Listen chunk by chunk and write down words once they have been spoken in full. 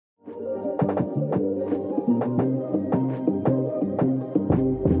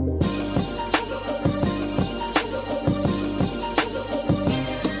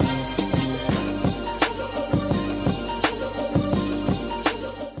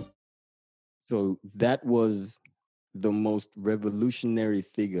So that was the most revolutionary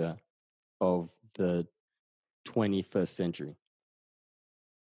figure of the 21st century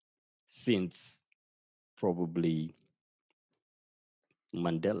since probably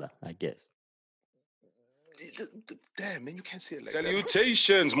Mandela, I guess. Damn, man, you can't say it like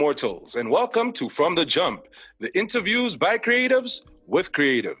Salutations, mortals, and welcome to From the Jump, the interviews by creatives with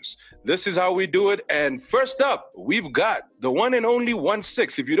creatives. This is how we do it. And first up, we've got the one and only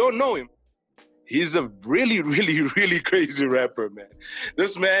 1/6. If you don't know him, he's a really, really, really crazy rapper, man.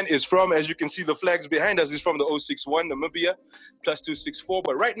 This man is from, as you can see the flags behind us, he's from the 061, Namibia, +264.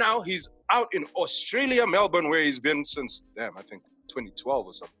 But right now, he's out in Australia, Melbourne, where he's been since, I think 2012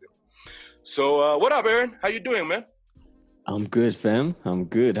 or something. So what up, Aaron? How you doing, man? I'm good, fam. I'm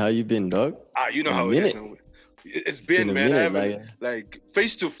good. How you been, dog? You know how it is, man. It's been, man. I haven't, like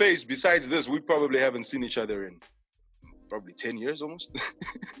face to face. Besides this, we probably haven't seen each other in probably 10 years almost.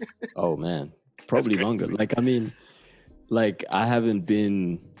 Oh man, probably longer. Like, I mean, like I haven't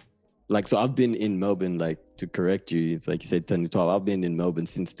been, like, so I've been in Melbourne. Like, to correct you, it's like you said 2012. I've been in Melbourne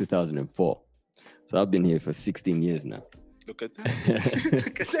since 2004. So I've been here for 16 years now. Look at that.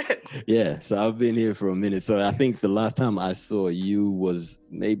 Look at that. Yeah, so I've been here for a minute. So I think the last time I saw you was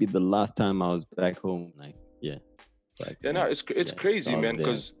maybe the last time I was back home. Like, yeah. Like, yeah, no, it's crazy, man,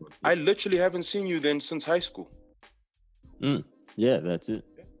 because I literally haven't seen you then since high school. Yeah, that's it.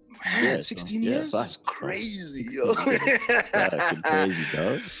 Man, 16 years? That's crazy, yo. Crazy,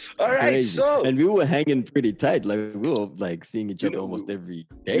 dog. All right, crazy. So... And we were hanging pretty tight. Like, we were, like, seeing each other almost every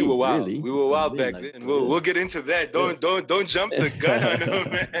day. We were wild. Really. We were wild back like, then. We'll get into that. Don't jump the gun on him,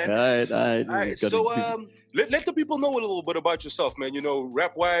 man. All right. So, let the people know a little bit about yourself, man. You know,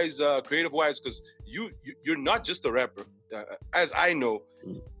 rap-wise, creative-wise, because you're not just a rapper. As I know,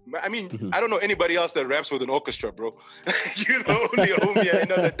 I mean, I don't know anybody else that raps with an orchestra, bro. You're the only homie I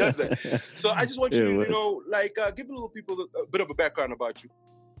know that does that. So I just want you to, you know, like, give a little people a bit of a background about you.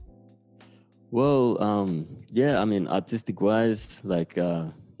 Well, yeah, I mean, artistic-wise, like,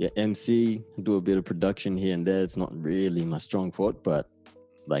 MC, do a bit of production here and there. It's not really my strong forte, but,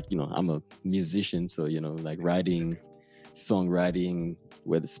 like, you know, I'm a musician, so, you know, like, writing, songwriting,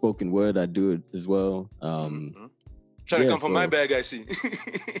 whether spoken word, I do it as well. Trying to come from my bag, I see.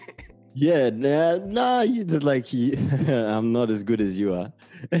 Yeah, I'm not as good as you are.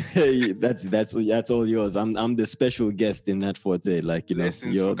 That's all yours. I'm the special guest in that forte. Like, you know,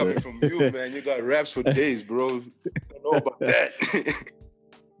 lessons coming from you, man. You got raps for days, bro. I don't know about that.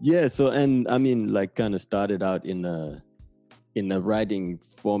 Yeah. So, and I mean, like, kind of started out in a writing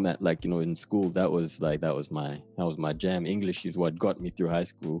format, like, you know, in school. That was my jam. English is what got me through high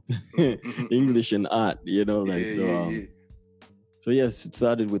school. English and art, you know, like, so yes, it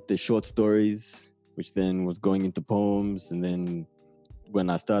started with the short stories, which then was going into poems, and then when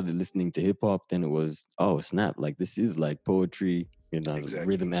I started listening to hip hop, then it was, oh snap, like this is like poetry, you know,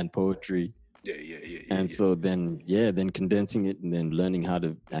 rhythm and poetry. Yeah. And so then condensing it and then learning how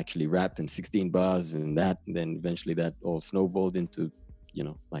to actually rap in 16 bars and then eventually that all snowballed into, you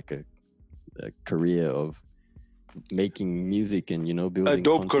know, like a career of making music and, you know, building a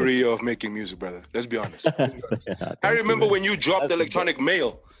dope concepts. Career of making music, brother. Let's be honest. I remember when you dropped Electronic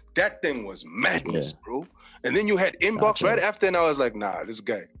Mail, that thing was madness, bro. And then you had Inbox right after, and I was like, nah, this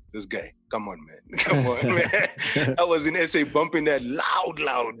guy, come on, man. I was in SA bumping that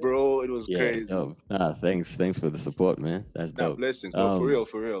loud, bro. It was crazy. Dope. Thanks for the support, man. That's dope. Blessings. No,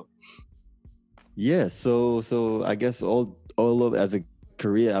 for real. Yeah, so I guess all of as a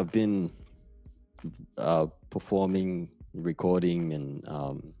career, I've been performing, recording, and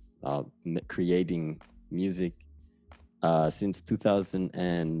creating music since 2000,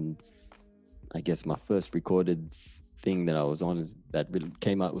 and I guess my first recorded thing that I was on that really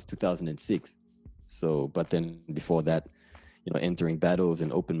came out was 2006. So, but then before that, you know, entering battles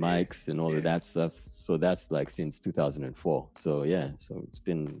and open mics and all of that stuff. So that's like since 2004. So yeah, so it's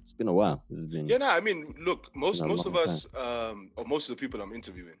been a while. This has been I mean, look, most of us, or most of the people I'm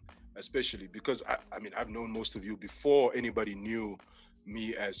interviewing, especially because I mean, I've known most of you before anybody knew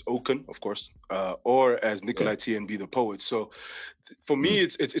me as Oken, of course, or as Nikolai TNB, the poet. So for me,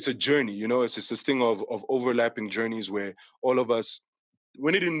 it's a journey, you know, it's this thing of overlapping journeys where all of us,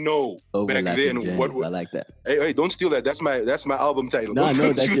 we didn't know back then what. I like that. Hey, don't steal that. That's my album title. No, I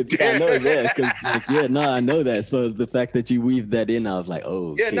know that. I know that. I know that. So the fact that you weave that in, I was like,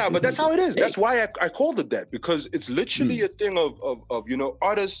 oh. Yeah, but that's how it is. That's why I called it that, because it's literally a thing of you know,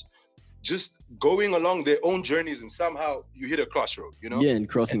 artists just going along their own journeys, and somehow you hit a crossroad, you know? Yeah, and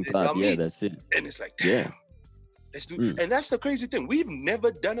crossing paths. Yeah, that's it. And it's like, damn. Let's do, and that's the crazy thing. We've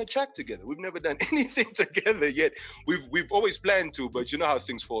never done a track together. We've never done anything together yet. We've always planned to, but you know how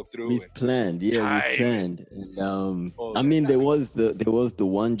things fall through. We've planned, we planned. And, I mean, there was the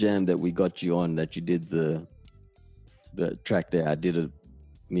one jam that we got you on, that you did the track there. I did it.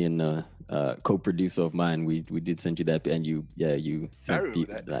 Me and a co-producer of mine, we did send you that, and you sent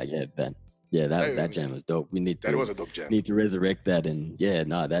people that. That jam was dope. We need that was a dope jam. Need to resurrect that, and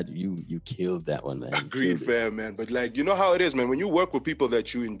that you killed that one, man. Agreed, fair, man. But like, you know how it is, man. When you work with people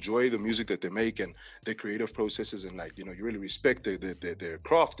that you enjoy the music that they make and their creative processes, and like, you know, you really respect their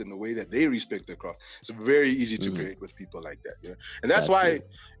craft and the way that they respect their craft. It's very easy to create with people like that, yeah. And that's why,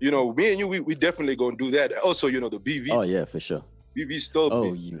 you know, me and you, we definitely gonna do that. Also, you know, the BV. Oh yeah, for sure. BV still.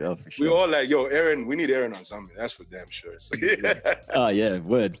 For sure. We all like, yo, Aaron. We need Aaron on something. That's for damn sure. So, oh yeah,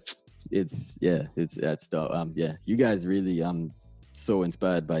 word. It's that stuff. You guys really, I'm so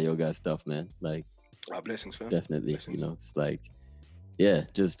inspired by your guys' stuff, man. Like, blessings, man. Definitely. Blessings. You know, it's like,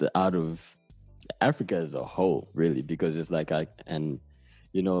 just out of Africa as a whole, really, because it's like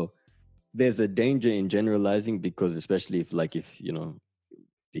you know, there's a danger in generalizing, because especially if you know,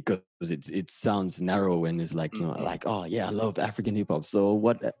 because it sounds narrow, and it's like, you know, like, oh yeah, I love African hip hop. So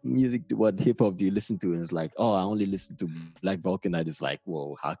what hip hop do you listen to? And it's like, oh, I only listen to Black Vulcanite. It's like,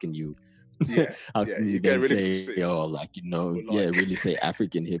 whoa, how can you? How can you then really say, oh, like, you know, really say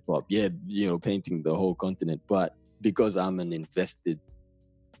African hip hop? Yeah, you know, painting the whole continent. But because I'm an invested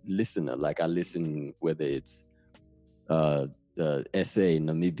listener, like I listen, whether it's SA,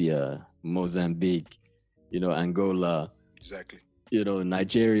 Namibia, Mozambique, you know, Angola, exactly. You know,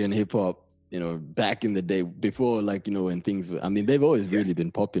 Nigerian hip hop, you know, back in the day, before, like, you know, when things were, I mean, they've always really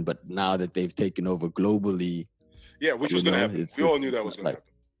been popping, but now that they've taken over globally. Yeah, which was going to happen. We all knew that was going to happen.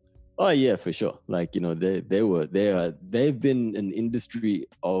 Oh yeah, for sure. Like, you know, they've been an industry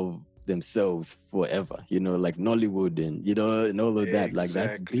of themselves forever, you know, like Nollywood and, you know, and all of that. Like,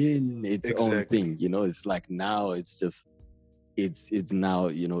 that's been its own thing, you know. It's like now it's just, it's now,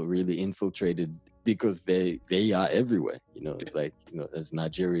 you know, really infiltrated, because they are everywhere, you know. It's like, you know, as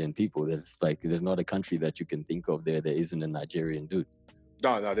Nigerian people, there's not a country that you can think of there isn't a Nigerian dude.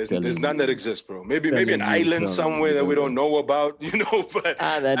 No, there's none that exists, bro. Maybe an island somewhere that we don't know about, you know. But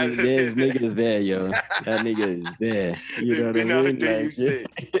there's niggas there, yo. That nigga is there. You know what I mean?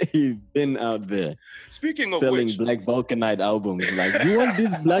 Like, he's been out there. Speaking of selling Black Vulcanite albums. Like, you want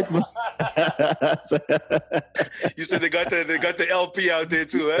this Black? You said they got the LP out there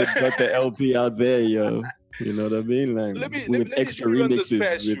too, huh? They got the LP out there, yo. You know what I mean? Like, let me extra remixes.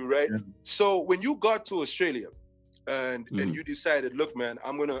 Past you, right? So when you got to Australia, and you decided, look, man,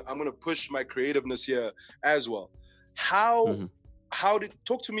 I'm gonna push my creativeness here as well. How did,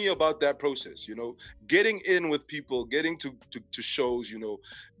 talk to me about that process? You know, getting in with people, getting to shows, you know,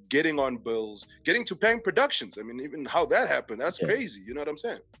 getting on bills, getting to paying productions. I mean, even how that happened, that's crazy. You know what I'm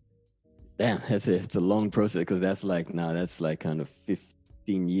saying? Damn, it's a long process, because that's like kind of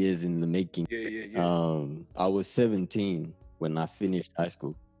 15 years in the making. Yeah. I was 17 when I finished high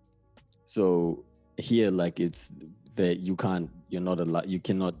school, so here, like, it's that you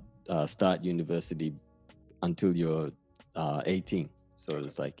cannot start university until you're 18. So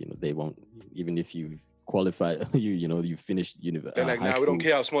it's like, you know, they won't, even if you qualify, you know, you finished university. They're like, nah, we don't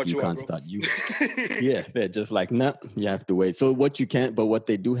care how smart you are, can't start you. Yeah, they're just like, nah, you have to wait. So what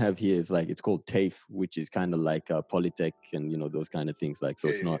they do have here is, like, it's called TAFE, which is kind of like Polytech and, you know, those kind of things. Like, so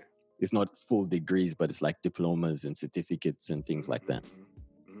it's not full degrees, but it's like diplomas and certificates and things like that.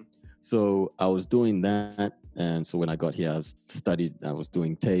 So I was doing that, and so when I got here, I was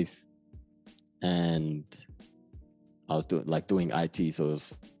doing TAFE, and I was doing IT, so it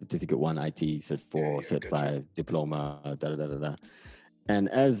was Certificate 1 IT, Cert 4, Cert 5, Diploma, And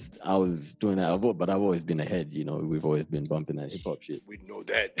as I was doing that, but I've always been ahead, you know, we've always been bumping that hip hop shit. We know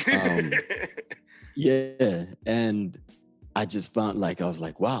that. Yeah, and I just found, like, I was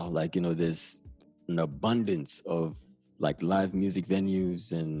like, wow, like, you know, there's an abundance of, like, live music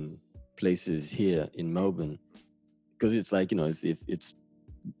venues and places here in Melbourne, because it's like, you know, it's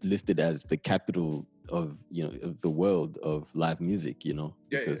listed as the capital of, you know, of the world of live music, you know,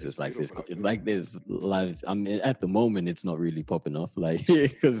 because it's like there's live. I mean, at the moment it's not really popping off, like,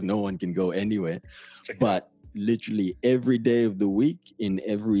 because no one can go anywhere, but literally every day of the week in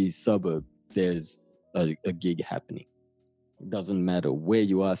every suburb there's a gig happening. It doesn't matter where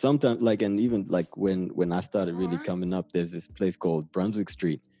you are. Sometimes, like, and even like when I started really coming up, there's this place called Brunswick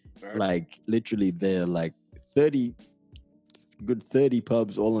Street. Like, literally there are like 30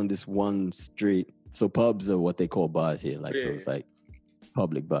 pubs all on this one street. So pubs are what they call bars here. Like, so it's like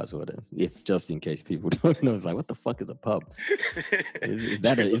public bars or whatever. If just in case people don't know, it's like, what the fuck is a pub? Is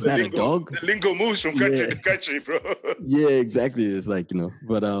that a dog? The lingo moves from country to country, bro. Yeah, exactly. It's like,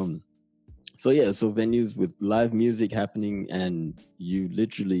 but so yeah, so venues with live music happening, and you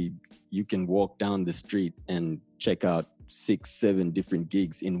can walk down the street and check out 6-7 different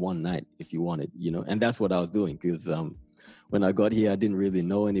gigs in one night if you wanted, and that's what I was doing, because when I got here I didn't really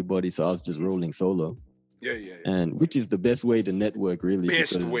know anybody, so I was just rolling solo. Yeah. And which is the best way to network, really.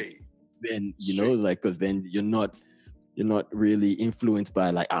 Best way. Then because then you're not really influenced by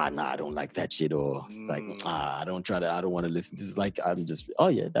like, I don't like that shit, or like, I don't want to listen. This is like, I'm just, oh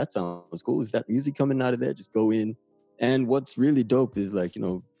yeah, that sounds cool. Is that music coming out of there? Just go in. And what's really dope is like,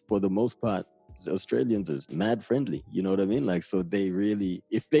 for the most part, Australians is mad friendly. You know what I mean? Like, so they really,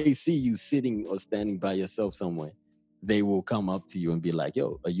 if they see you sitting or standing by yourself somewhere, they will come up to you and be like,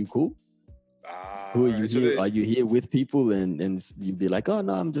 yo, are you cool? Who are you here? Are you here with people? And you'd be like, oh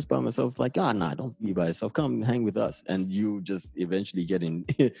no, I'm just by myself. Like, nah, don't be by yourself. Come hang with us. And you just eventually get in,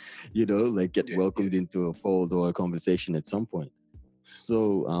 get welcomed into a fold or a conversation at some point.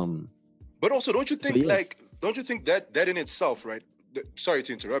 So, but also, don't you think don't you think that in itself, right? Sorry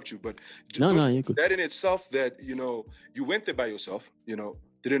to interrupt you, but no, you could. That in itself, that you went there by yourself,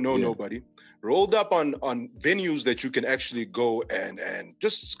 didn't know nobody, rolled up on venues that you can actually go and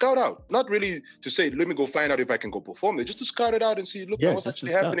just scout out. Not really to say, let me go find out if I can go perform there, just to scout it out and see, look, what's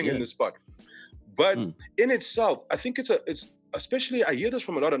actually happening in this spot. But in itself, I think it's especially, I hear this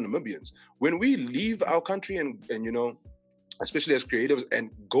from a lot of Namibians. When we leave our country and especially as creatives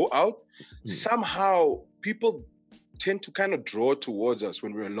and go out, somehow people tend to kind of draw towards us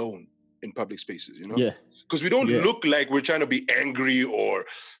when we're alone in public spaces, Yeah. Because we don't look like we're trying to be angry or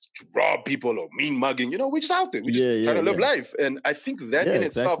to rob people or mean mugging. We're just out there. We're just trying to live life. And I think that in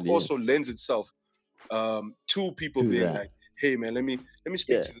itself also lends itself to people being like, hey man, let me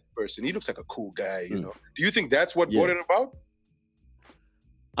speak to this person. He looks like a cool guy, Do you think that's what brought it about?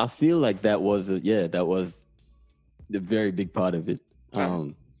 I feel like that was the very big part of it.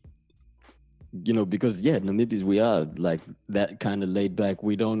 Because Namibians, we are like that kind of laid back.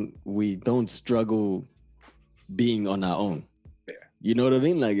 We don't struggle being on our own. Yeah. You know what I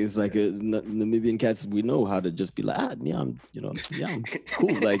mean? Like, it's like Namibian cats, we know how to just be like, I'm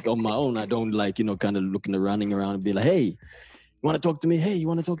cool. Like on my own, I don't like, kind of running around and be like, hey, you want to talk to me? Hey, you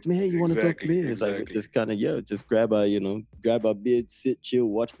want to talk to me? Hey, you want to talk to me? It's like, just kind of, just grab our beard, sit, chill,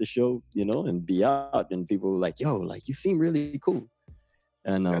 watch the show, and be out. And people are like, yo, like, you seem really cool.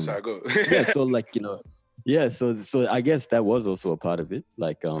 And that's how I go. so like, so I guess that was also a part of it.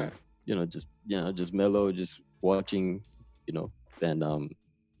 Like, just mellow, just watching, and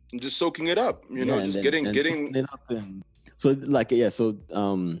just soaking it up, just getting it up. And so like,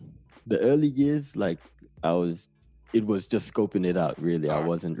 the early years, like it was just scoping it out, really. I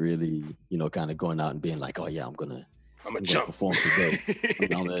wasn't really, kind of going out and being like, oh yeah, I'm gonna perform today.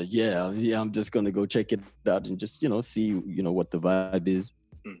 I'm just gonna go check it out and just see what the vibe is.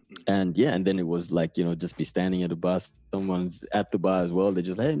 And then it was like, just be standing at the bar, someone's at the bar as well, they're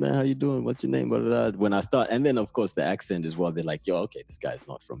just like, hey man, how you doing, what's your name, blah, blah, blah. When I start, and then of course the accent as well, they're like, yo, okay, this guy's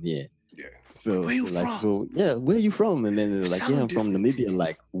not from here. So where you like from? Where are you from? And then they're like, I'm from Namibia.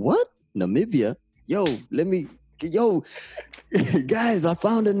 Like, what? Namibia? Yo, guys, I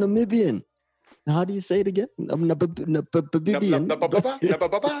found a Namibian. How do you say it again? It's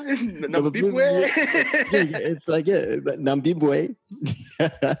like, Nambibwe.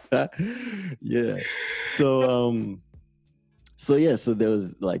 Yeah. So there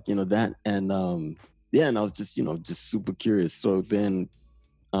was like, that. And and I was just, just super curious. So then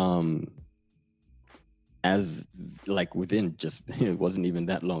as like within just, it wasn't even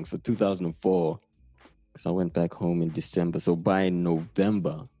that long. So 2004, because I went back home in December. So by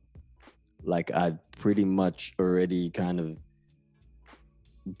November, like I'd pretty much already kind of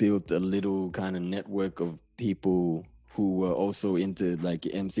built a little kind of network of people who were also into like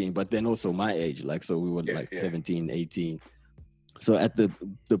emceeing, but then also my age, like, so we were 17, 18. So at the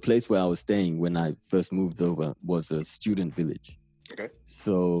place where I was staying when I first moved over was a student village. Okay.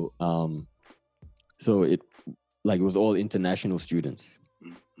 So it was all international students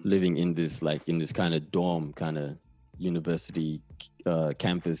living in this kind of dorm, kind of university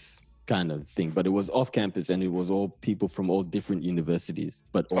campus kind of thing, but it was off campus and it was all people from all different universities,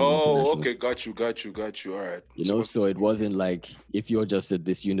 but all okay, got you, all right. So it wasn't like if you're just at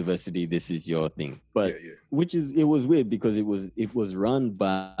this university, this is your thing, but it was weird because it was run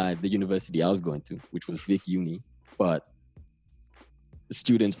by the university I was going to, which was Vic Uni, but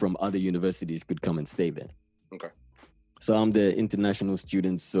students from other universities could come and stay there. Okay. So I'm the international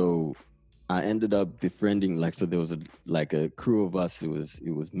student, so I ended up befriending so there was a crew of us. It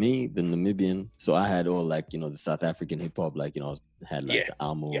was me, the Namibian. So I had all the South African hip hop, had the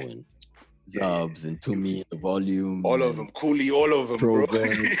Amo and Zubs and Tumi, the Volume, all of them, Cooley, all of them, bro.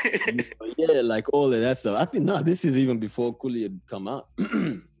 All of that stuff. I think this is even before Cooley had come out.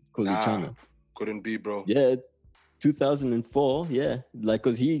 Cooley Chana. Couldn't be, bro. Yeah, 2004. Yeah,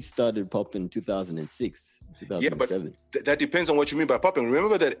 because he started popping 2006. 2007. Yeah, but that depends on what you mean by popping.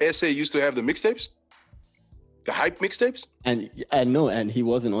 Remember that SA used to have the mixtapes? The hype mixtapes? And I know, and he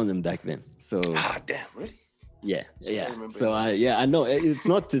wasn't on them back then. So damn, really? Yeah. So I know. It's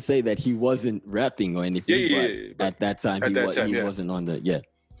not to say that he wasn't rapping or anything, but at that time he wasn't on the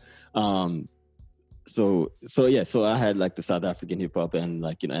So I had the South African hip hop and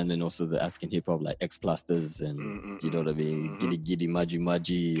and then also the African hip hop like X Plasters and you know what I mean, Giddy Giddy Maji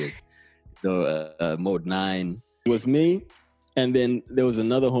Maji. Mode 9. It was me, and then there was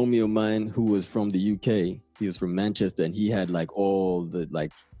another homie of mine who was from the UK. He was from Manchester, and he had all the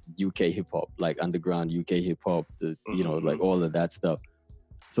UK hip hop, underground UK hip hop, all of that stuff.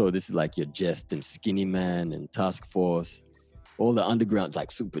 So this is your Jest and Skinny Man and Task Force, all the underground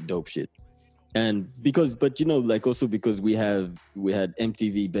super dope shit. And also because we had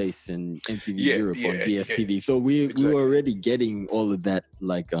MTV Base and MTV Europe on DSTV, so we were already getting all of that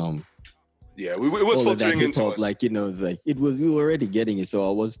it was filtering into us. We were already getting it, so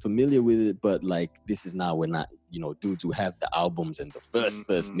I was familiar with it. But this is now when dudes who have the albums and the first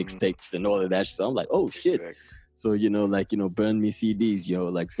mixtapes and all of that. So I'm like, oh shit. Exactly. So burn me CDs,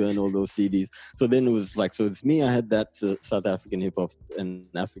 burn all those CDs. So then it was so it's me. I had that South African hip hop and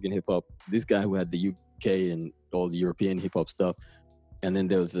African hip hop. This guy who had the UK and all the European hip hop stuff, and then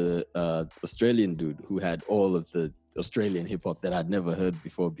there was a Australian dude who had all of the Australian hip hop that I'd never heard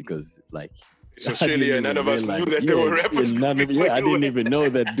before because it's Australia and none of us knew that they were rappers. I didn't even know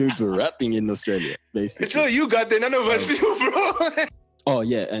that dudes were rapping in Australia, basically. Until you got there, none of us knew, bro. Oh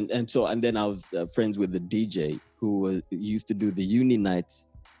yeah, and then I was friends with the DJ who used to do the uni nights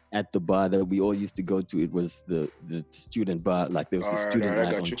at the bar that we all used to go to. It was the student bar, there was a student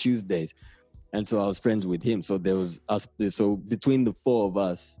night on Tuesdays, and so I was friends with him. So there was us. So between the four of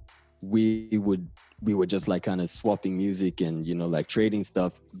us, we were just kind of swapping music and trading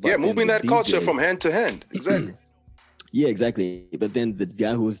stuff. But moving that DJ, culture from hand to hand. Exactly. Yeah, exactly. But then the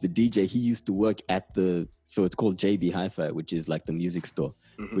guy who was the DJ, he used to work at so it's called JB Hi-Fi, which is the music store,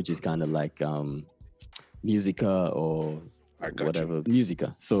 which is kind of Musica or whatever.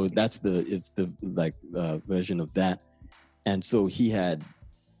 Musica. So it's the version of that. And so he had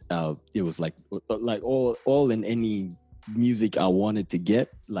it was all in any music I wanted to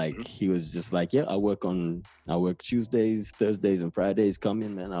get. He was just I work Tuesdays, Thursdays, and Fridays. Come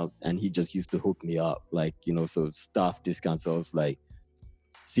in, man. And he just used to hook me up, so staff discounts. So it's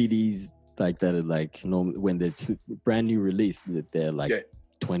CDs that are when it's brand new release, that they're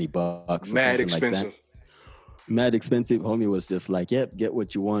 $20. Mad expensive. Mad expensive. Homie was just get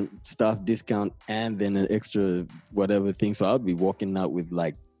what you want, staff discount, and then an extra whatever thing. So I'd be walking out with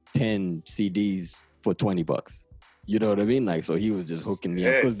 10 CDs for $20. You know what I mean? So he was just hooking me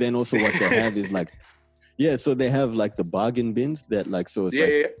up. Because then also what they have is so they have the bargain bins that so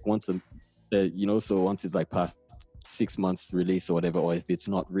it's once so once it's past 6 months release or whatever, or if it's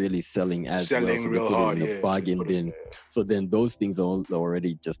not really selling well, so real hard, in the bargain bin. So then those things are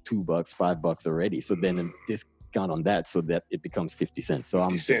already just $2, $5 already. So then a discount on that, so that it becomes 50 cents. So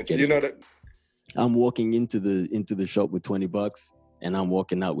 50 cents. I'm walking into the shop with $20. And I'm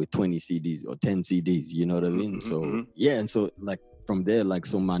walking out with 20 CDs or 10 CDs, you know what I mean? And so from there,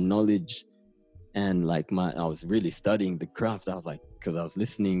 so my knowledge and I was really studying the craft. I was because I was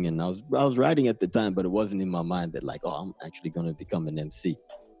listening and I was writing at the time, but it wasn't in my mind that I'm actually going to become an MC.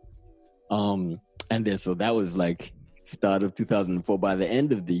 And then, so that was start of 2004. By the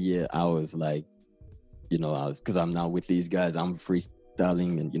end of the year, I was because I'm now with these guys, I'm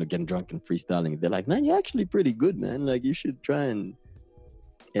freestyling and, getting drunk and freestyling. They're like, man, you're actually pretty good, man. You should try and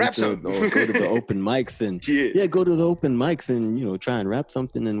rap something. Or go to the open mics and go to the open mics and try and rap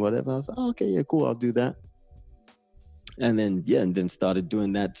something and whatever. I was like, oh, okay, yeah, cool, I'll do that. And then started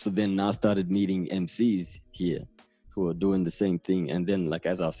doing that. So then I started meeting MCs here who are doing the same thing. And then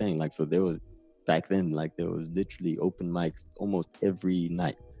as I was saying, so there was back then there was literally open mics almost every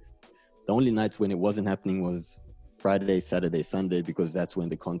night. The only nights when it wasn't happening was Friday, Saturday, Sunday, because that's when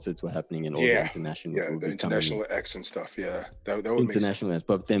the concerts were happening and all the international the international acts and stuff. Yeah, that would international acts.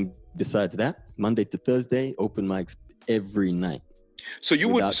 But then besides that, Monday to Thursday, open mics every night. So you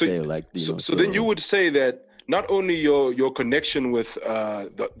would then you would say that not only your connection with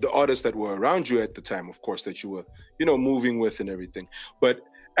the artists that were around you at the time, of course, that you were moving with and everything, but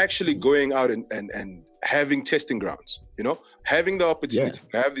actually going out and having testing grounds, having the opportunity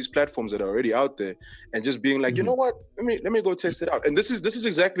to have these platforms that are already out there and just being like, you know what, let me go test it out. And this is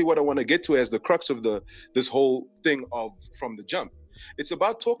exactly what I want to get to as the crux of this whole thing of From the Jump. It's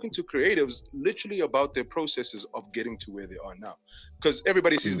about talking to creatives literally about their processes of getting to where they are now. Because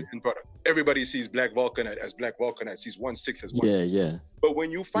everybody sees the end product. Everybody sees Black Vulcanite as Black Vulcanite, sees 1/6 as 1/6. Yeah. But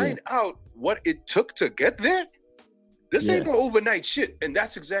when you find out what it took to get there, this ain't no overnight shit. And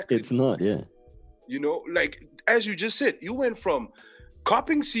that's exactly it's not, like as you just said, you went from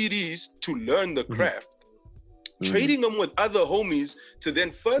copying CDs to learn the craft, trading them with other homies to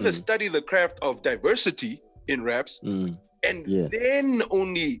then further study the craft of diversity in raps, and then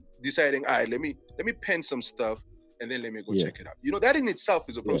only deciding, all right, let me pen some stuff and then let me go check it out. That in itself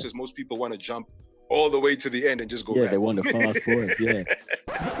is a process. Most people want to jump all the way to the end and just go rap. They want to fast forward.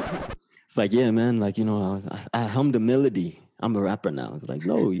 It's like, man, like, I hummed a melody. I'm a rapper now. It's like,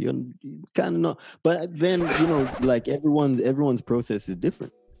 no, you're kind of not. But then, like everyone's process is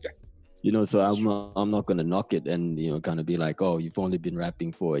different. Yeah. So I'm not gonna knock it and kind of be like, oh, you've only been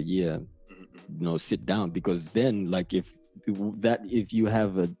rapping for a year. Sit down, because then like if you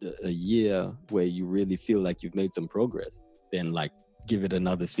have a year where you really feel like you've made some progress, then like give it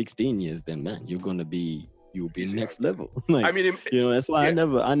another 16 years, then man, you'll be next level. Like, I mean, that's why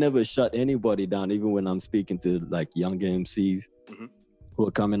I never shut anybody down, even when I'm speaking to like younger MCs who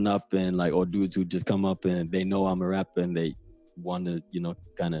are coming up and like, or dudes who just come up and they know I'm a rapper and they want to,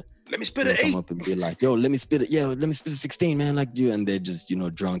 kind of let me spit it, come up and be like, yo, let me spit it. Yeah, let me spit a 16, man, like you. And they're just,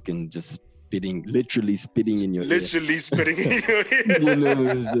 drunk and just literally spitting in your ear. Spitting in your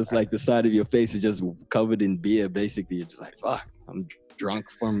ear. It's just like the side of your face is just covered in beer. Basically, it's like, fuck, I'm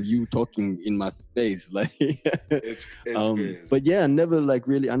drunk from you talking in my face. Like, it's crazy. But yeah, I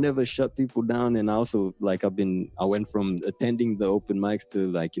never shut people down. And also, like, I went from attending the open mics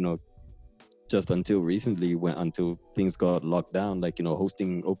to like, just until recently, until things got locked down, like,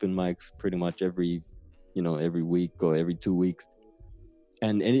 hosting open mics pretty much every week or every 2 weeks.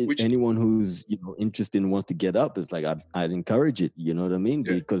 And anyone who's interested and wants to get up, is like I'd encourage it. You know what I mean?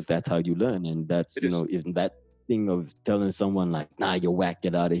 Yeah. Because that's how you learn, and that's if that thing of telling someone like, nah, you're whack,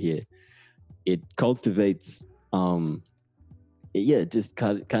 get out of here. It cultivates, just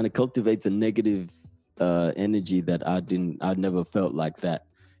kind of cultivates a negative energy that I'd never felt like that.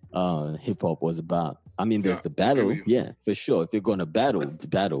 Hip hop was about. I mean, there's the battle, for sure. If you're going to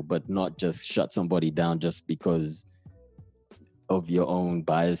battle, but not just shut somebody down just because of your own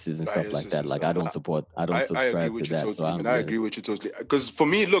biases and stuff like that. Like, I don't subscribe to that. Totally, so I agree with you totally. Because for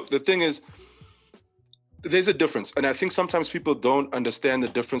me, look, the thing is, there's a difference. And I think sometimes people don't understand the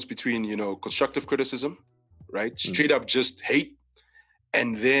difference between, constructive criticism, right? Straight up just hate.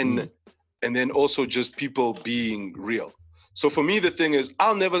 And then also just people being real. So for me, the thing is,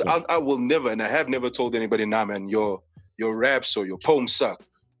 I will never, and I have never told anybody, nah, man, your raps or your poems suck.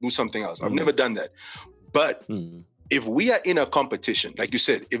 Do something else. I've never done that. But if we are in a competition, like you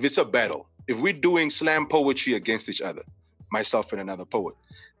said, if it's a battle, if we're doing slam poetry against each other, myself and another poet,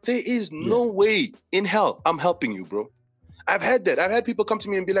 there is no way in hell I'm helping you, bro. I've had that. I've had people come to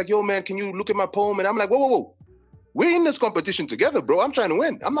me and be like, yo, man, can you look at my poem? And I'm like, whoa. We're in this competition together, bro. I'm trying to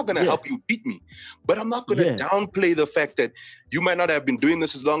win. I'm not going to help you beat me. But I'm not going to downplay the fact that you might not have been doing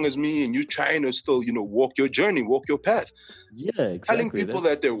this as long as me and you're trying to still, walk your journey, walk your path. Yeah, exactly. Telling people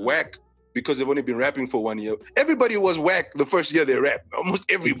that they're whack because they've only been rapping for 1 year. Everybody was whack the first year they rap. Almost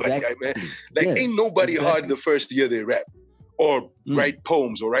everybody, man. Like, ain't nobody hard the first year they rap. Or write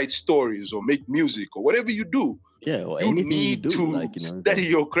poems, or write stories, or make music, or whatever you do. Yeah, or you need to study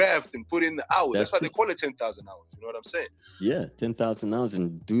your craft and put in the hours. That's why they call it 10,000 hours. You know what I'm saying? Yeah, 10,000 hours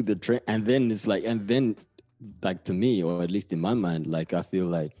and do the train. And then it's like, to me, or at least in my mind, like, I feel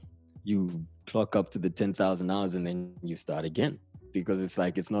like you clock up to the 10,000 hours and then you start again. Because it's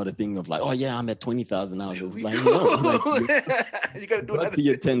like, it's not a thing of like, oh yeah, I'm at 20,000 hours. It's like, no, like, you gotta do it to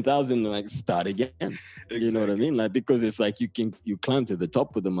your 10,000, like, start again. Exactly. You know what I mean? Like, because it's like you climb to the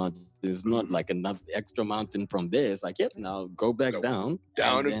top of the mountain. There's not like another extra mountain from there. It's like, now go back down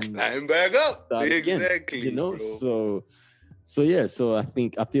and climb back up. Exactly. Again, bro. So I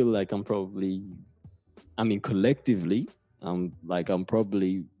feel like I'm probably, collectively, I'm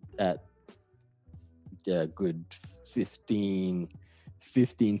probably at good 15,000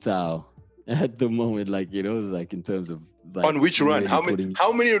 at the moment, like, like in terms of like, on which run? How many?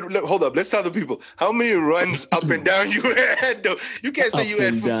 Hold up, let's tell the people how many runs up and down you had. Though you can't say you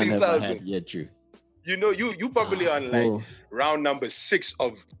had 15,000. Yeah, true. You probably on like round number 6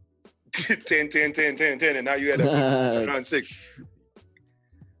 of 10, and now you had round 6.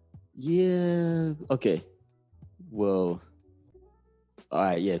 Yeah. Okay. Well, All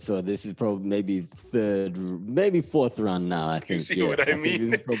right, yeah. So this is probably maybe third, maybe fourth round now. I think. You see yeah, what I mean?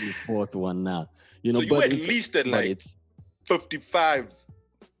 This is probably fourth one now. You know, so you but at least at like it's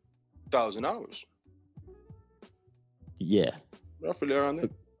 55,000 hours. Yeah. Roughly around there.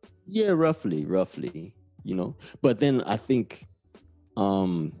 Yeah, roughly. You know, but then I think,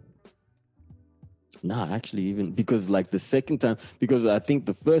 actually, even because like the second time, because I think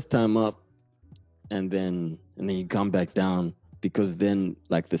the first time up, and then you come back down, because then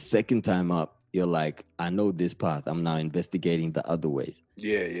like the second time up, you're like, I know this path. I'm now investigating the other ways.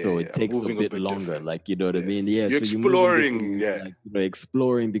 Yeah. So it takes a bit longer, different. like, you know what I mean? Yeah. You're so exploring, like,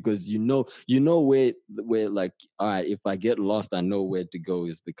 exploring, because you know where like, all right, if I get lost, I know where to go.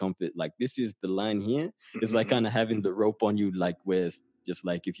 Is the comfort, like, this is the line here. It's like kind of having the rope on you, like, where it's just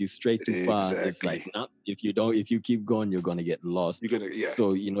like, if you stray too far, it's like, nah, if you keep going, you're gonna get lost.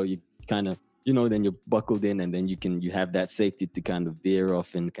 So, you know, you kind of, you know, then you're buckled in, and then you have that safety to kind of veer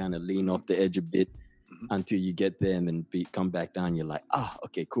off and kind of lean off the edge a bit until you get there, and then come back down. You're like,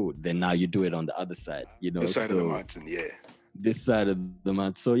 okay, cool. Then now you do it on the other side, you know. This side of the mountain, yeah. This side of the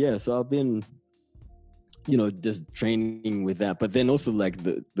mountain. So yeah, so I've been, you know, just training with that. But then also like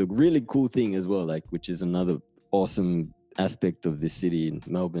the really cool thing as well, like, which is another awesome aspect of this city in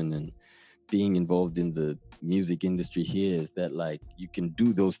Melbourne and being involved in the music industry here, is that like you can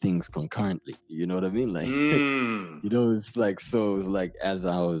do those things concurrently, you know what I mean? Like you know, it's like, so it's like, as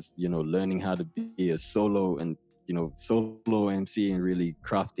I was, you know, learning how to be a solo and, you know, solo MC and really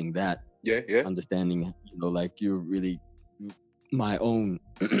crafting that, understanding, you know, like you're really my own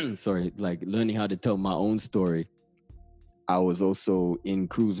sorry, like learning how to tell my own story. I was also in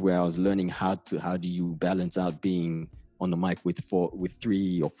crews where I was learning how do you balance out being on the mic with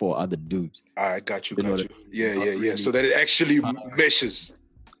 3 or 4 other dudes. I got you. Yeah. Really, so that it actually meshes.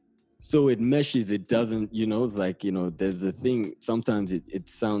 So it meshes. It doesn't, you know, like, you know, there's a thing. Sometimes it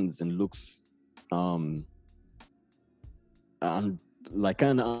sounds and looks like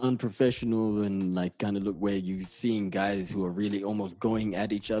kind of unprofessional, and like kind of look where you're seeing guys who are really almost going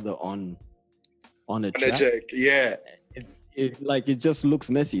at each other on a track. Yeah. It just looks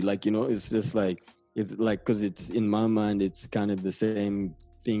messy. Like, you know, it's just like, it's like, because it's, in my mind, it's kind of the same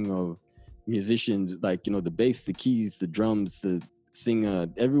thing of musicians, like, you know, the bass, the keys, the drums, the singer,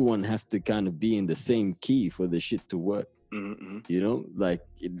 everyone has to kind of be in the same key for the shit to work. You know, like,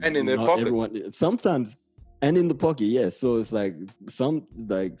 and in their pocket. Everyone, sometimes, and in the pocket, yeah. So it's like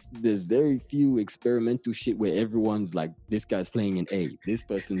there's very few experimental shit where everyone's like, this guy's playing in A, this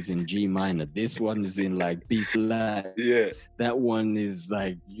person's in G minor, this one is in like B flat, that one is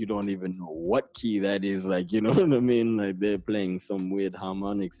like, you don't even know what key that is, like, you know what I mean? Like, they're playing some weird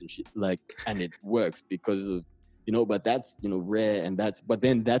harmonics and shit, like, and it works because of, you know, but that's, you know, rare, and but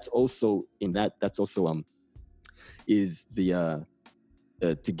then that's also is the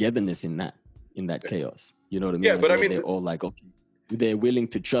togetherness in that chaos. You know what I mean? Yeah, like, but I mean, they're all like, okay, they're willing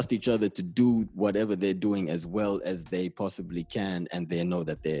to trust each other to do whatever they're doing as well as they possibly can, and they know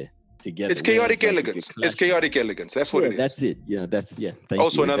that they're together. It's chaotic elegance. It's chaotic elegance. That's what it is. That's it. Yeah, that's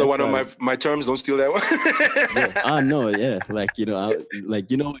also another one of my terms. Don't steal that one. I know. Yeah, like, you know,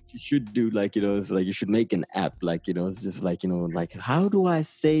 like, you know what you should do. Like, you know, it's like you should make an app. Like, you know, it's just like, you know, like, how do I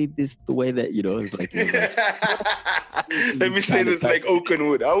say this the way that, you know, it's like, you know, like, let me say this like Oaken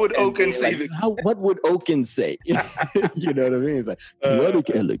would. How would Oaken say it? What would Oaken say? You know what I mean? It's like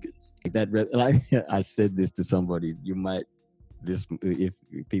chaotic elegance. Like that. Like, I said this to somebody. You might. If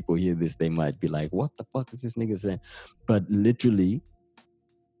people hear this, they might be like, what the fuck is this nigga saying? But literally,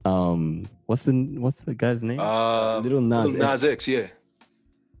 what's the guy's name? Lil Nas X, yeah.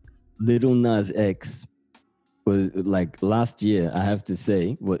 Lil Nas X was like last year, I have to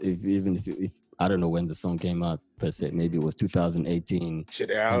say, if I don't know when the song came out per se, maybe it was 2018. Shit,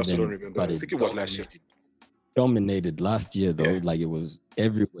 I also don't remember. I think it was last year. Dominated last year though, like it was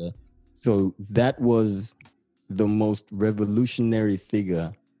everywhere. So that was the most revolutionary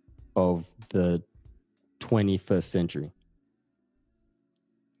figure of the 21st century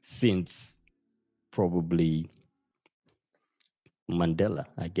since probably Mandela,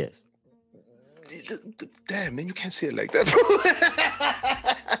 I guess. Damn, man, you can't say it like that.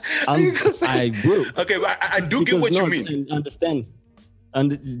 I will. Okay, but I do get what you mean. Understand?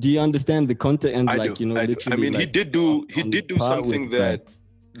 And do you understand the content? And I do. I mean, like, he did do something that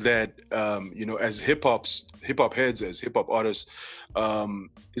you know, as hip hop heads, as hip hop artists,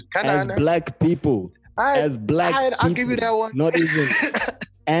 it's kind of as black people. I'll give you that one. Not even.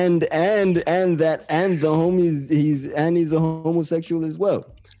 and the homies, he's a homosexual as well.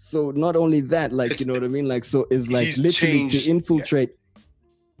 So not only that, like, you know what I mean? Like, so it's like literally changed,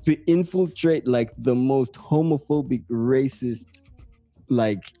 to infiltrate like the most homophobic, racist,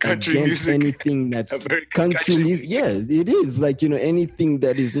 like Country against music. anything that's American country music. Yeah, it is like, anything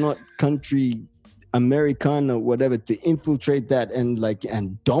that is not country, Americana, whatever, to infiltrate that and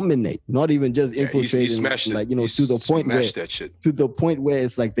dominate, not even just infiltrate, he smashed it. He to the point where smashed that shit. to the point where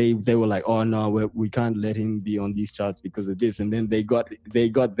it's like they were like, oh no, we can't let him be on these charts because of this, and then they got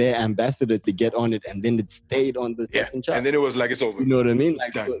their ambassador to get on it, and then it stayed on the second chart, and then it was like, it's over. You know what I mean?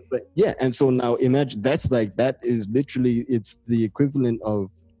 Like, so it's like, yeah, and so now imagine that is literally, it's the equivalent of,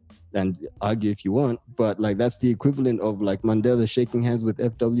 and argue if you want, but like that's the equivalent of like Mandela shaking hands with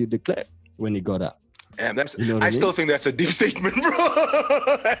F.W. de Klerk when he got out. And that's, I still think that's a deep statement,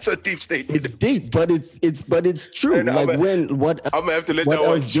 bro. That's a deep statement. It's deep, but it's true. And like I'm gonna have to let that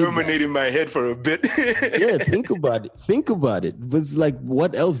one germinate in my head for a bit. Yeah, think about it. But it's like,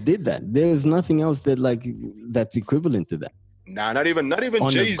 what else did that? There's nothing else that's equivalent to that. Nah, not even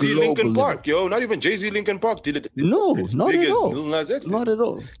Jay-Z Linkin Park, yo. Not even Jay-Z Linkin Park did it. No, not at all. Lil Nas X did. Not at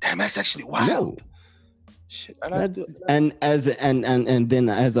all. Damn, that's actually wild. No. Shit, and then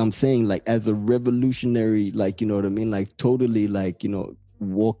as I'm saying, like, as a revolutionary, like, you know what I mean, like, totally, like,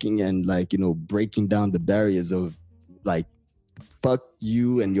 walking and like, breaking down the barriers of like, fuck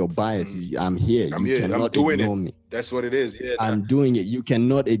you and your biases. I'm here. You cannot I'm doing ignore it. me. That's what it is. Yeah, I'm doing it. You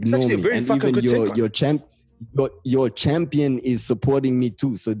cannot ignore me. And even your champion is supporting me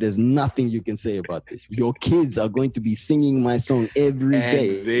too. So there's nothing you can say about this. Your kids are going to be singing my song every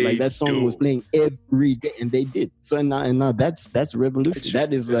day. Like, that song was playing every day, and they did. So now that's revolution.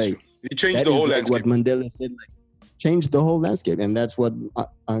 That is like, you changed the whole landscape. What Mandela said, like, changed the whole landscape, and that's what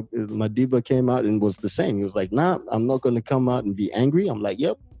Madiba came out and was the same. He was like, nah, I'm not going to come out and be angry. I'm like,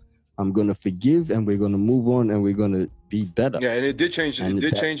 yep, I'm going to forgive, and we're going to move on, and we're going to be better. Yeah, and it did change. It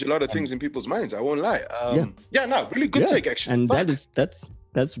did change a lot of things in people's minds. I won't lie. Really good take, actually. And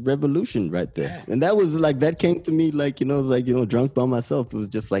that's revolution right there. Yeah. And that was like, that came to me like, drunk by myself. It was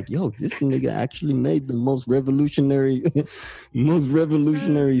just like, yo, this nigga actually made the most revolutionary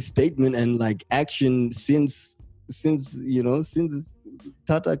statement and like action since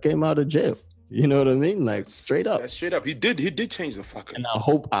Tata came out of jail. You know what I mean? Like, straight up. That's straight up. He did change the fucker. And I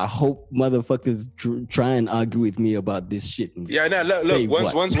hope motherfuckers try and argue with me about this shit. Yeah, now look.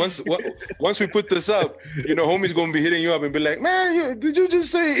 Once we put this up, homie's gonna be hitting you up and be like, "Man, did you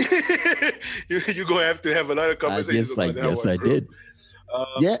just say?" You're gonna have to have a lot of conversations about that. Yes, I did.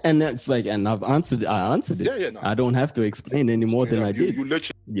 Yeah, and that's like, and I answered it. Yeah, no. I don't have to explain any more than I did. You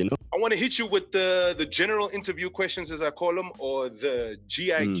literally, I want to hit you with the general interview questions, as I call them, or the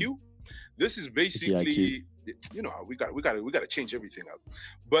GIQ. This is basically, we got to change everything up.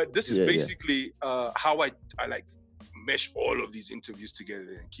 But this is basically how I like mesh all of these interviews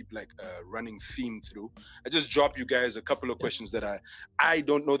together and keep like a running theme through. I just drop you guys a couple of questions that I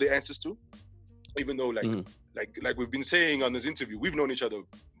don't know the answers to, even though like we've been saying on this interview, we've known each other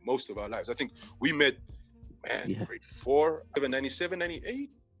most of our lives. I think we met, grade 4, 97,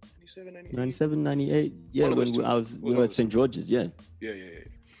 98. 97, 98. Yeah, when we were at St. George's. Yeah. Yeah.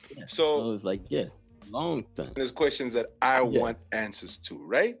 So it was like, long time. There's questions that I want answers to,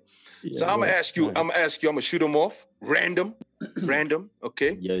 right? Yeah, so I'm gonna ask you. I'm gonna shoot them off random.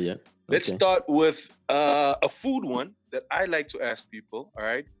 Okay. Yeah. Let's start with a food one that I like to ask people. All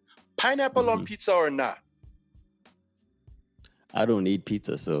right, pineapple on pizza or not? I don't eat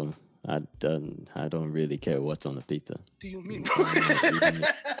pizza, so I don't really care what's on the pizza. What do you mean, bro? What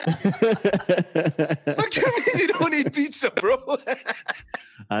do you mean you don't eat pizza, bro?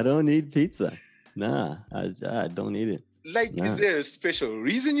 I don't eat pizza. Nah, I don't eat it. Like, is there a special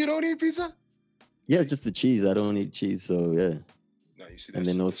reason you don't eat pizza? Yeah, just the cheese. I don't eat cheese, so yeah. No, you see, and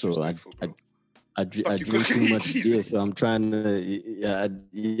then also I drink too much beer, so I'm trying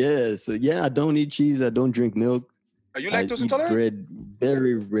to. So I don't eat cheese. I don't drink milk. Are you lactose intolerant? Bread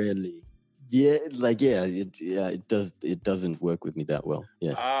very rarely. Yeah, it doesn't work with me that well.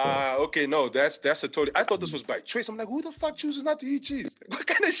 Yeah. Okay, no, that's a totally. I thought this was by choice. I'm like, who the fuck chooses not to eat cheese? What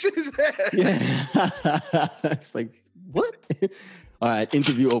kind of shit is that? Yeah, it's like, what? All right,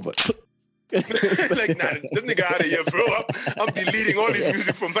 interview over. Like, nah, this nigga out of here, bro. I'm deleting all this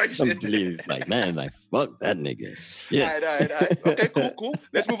music from my shit. It's like, man, like, fuck that nigga. Yeah. All right. Okay, cool.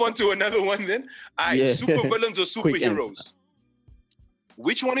 Let's move on to another one then. All right, super villains or superheroes?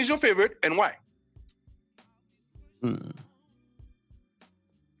 Which one is your favorite and why?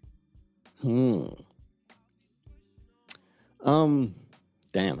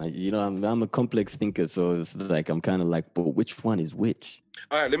 Damn, I'm a complex thinker, so it's like I'm kind of like, but which one is which?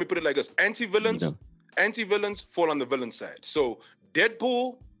 All right, let me put it like this: anti-villains fall on the villain side. So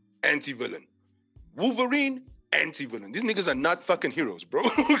Deadpool, anti-villain; Wolverine, anti-villain. These niggas are not fucking heroes, bro.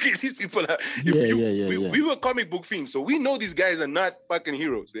 Okay, these people are. We were comic book fiends, so we know these guys are not fucking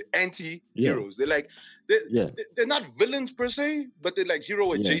heroes. They're anti-heroes. They're they're not villains per se, but they're like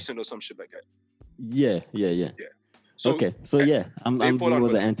hero adjacent or some shit like that. Yeah. So I'm more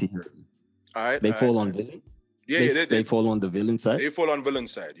the anti-hero. All right, they fall on villain. Yeah, they fall on the villain side. They fall on villain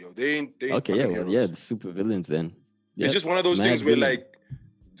side, yo. They ain't okay, the super villains then. Yep. It's just one of those things where like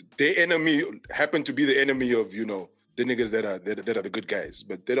their enemy happen to be the enemy of, you know, the niggas that are the good guys,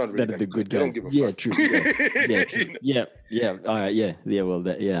 but they don't really the good guys. They don't give a fuck. True. Yeah, true. Yeah. All right, yeah. Well,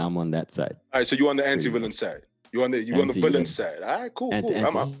 I'm on that side. All right, so you on the anti-villain side. You on the villain side. All right, cool.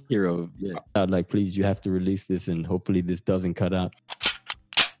 Anti-hero. Yeah. Like, please, you have to release this, and hopefully this doesn't cut out.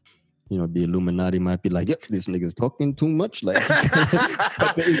 You know, the Illuminati might be like, yep, this nigga's talking too much. Like,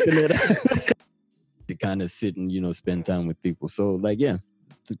 cut the internet out. To kind of sit and, you know, spend time with people. So, like, to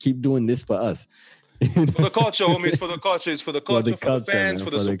keep doing this for us. For the culture, homies, for the culture, it's for the culture, for the fans, man,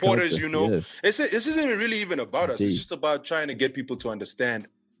 for the supporters, you know. Yes. This isn't really even about us. It's just about trying to get people to understand,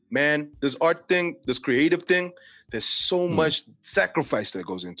 man, this art thing, this creative thing, there's so much sacrifice that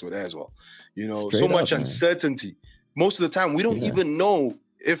goes into it as well. You know, so much uncertainty. Most of the time, we don't even know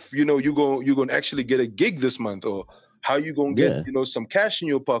if, you know, you're going to actually get a gig this month, or how you going to get, you know, some cash in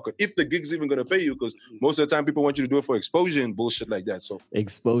your pocket, if the gig's even going to pay you, because most of the time people want you to do it for exposure and bullshit like that. So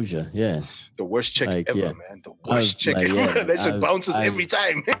exposure, the worst check ever, man. The worst check ever. That shit bounces every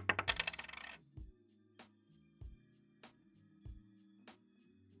time.